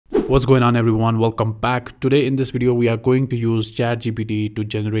What's going on, everyone? Welcome back. Today in this video we are going to use ChatGPT to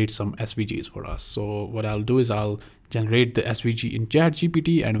generate some SVGs for us. So what I'll do is I'll generate the SVG in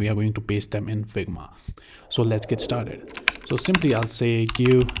ChatGPT and we are going to paste them in Figma. So let's get started. So simply I'll say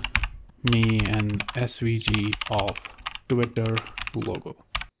give me an SVG of Twitter logo.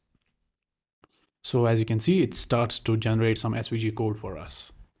 So as you can see, it starts to generate some SVG code for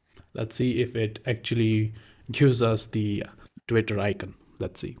us. Let's see if it actually gives us the Twitter icon.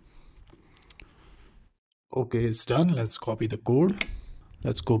 Let's see. Okay, it's done. Let's copy the code.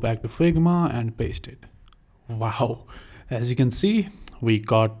 Let's go back to Figma and paste it. Wow. As you can see, we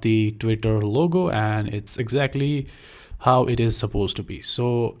got the Twitter logo and it's exactly how it is supposed to be.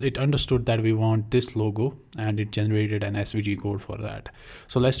 So it understood that we want this logo and it generated an SVG code for that.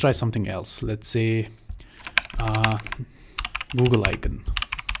 So let's try something else. Let's say Google icon,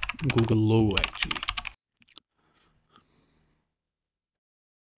 Google logo actually.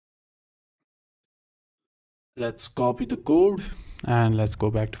 Let's copy the code and let's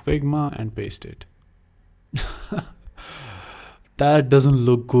go back to Figma and paste it. That doesn't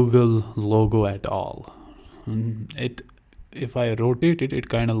look Google logo at all. If I rotate it, it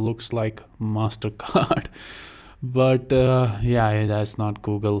kind of looks like MasterCard. But yeah, that's not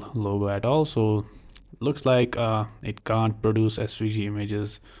Google logo at all. So looks like it can't produce SVG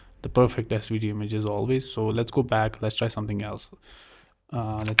images, the perfect SVG images always. So let's go back. Let's try something else.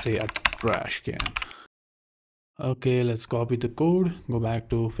 Let's say a trash can. Okay, let's copy the code, go back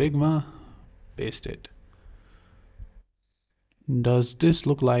to Figma, paste it. Does this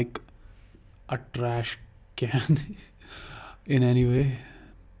look like a trash can in any way?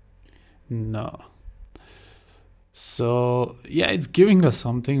 No. So yeah, it's giving us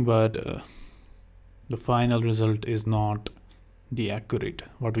something, but the final result is not the accurate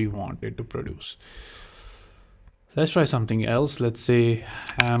what we want it to produce. Let's try something else. Let's say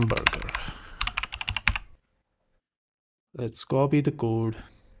hamburger. Let's copy the code,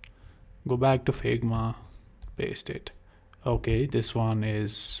 go back to Figma, paste it. Okay, this one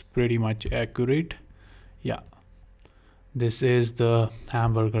is pretty much accurate. Yeah, this is the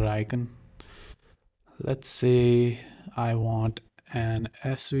hamburger icon. Let's say I want an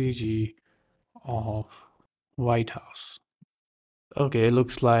SVG of White House. Okay,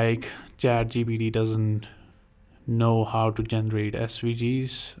 looks like ChatGPT doesn't know how to generate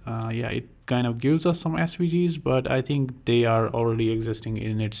SVGs. Yeah, it kind of gives us some SVGs, but I think they are already existing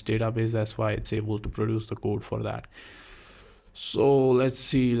in its database. That's why it's able to produce the code for that. So let's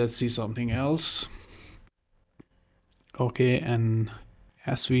see something else. Okay, an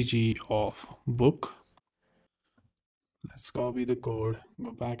SVG of book. Let's copy the code,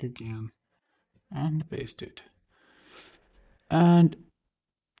 go back again and paste it. And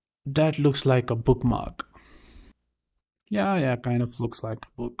that looks like a bookmark. Yeah, kind of looks like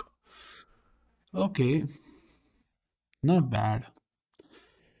a book. Okay, not bad.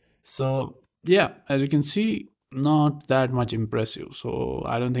 So yeah, as you can see, not that much impressive. So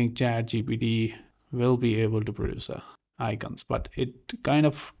I don't think ChatGPT will be able to produce icons, but it kind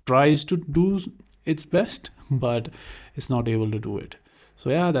of tries to do its best, but it's not able to do it. So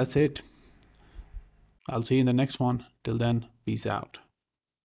yeah, that's it. I'll see you in the next one. Till then, peace out.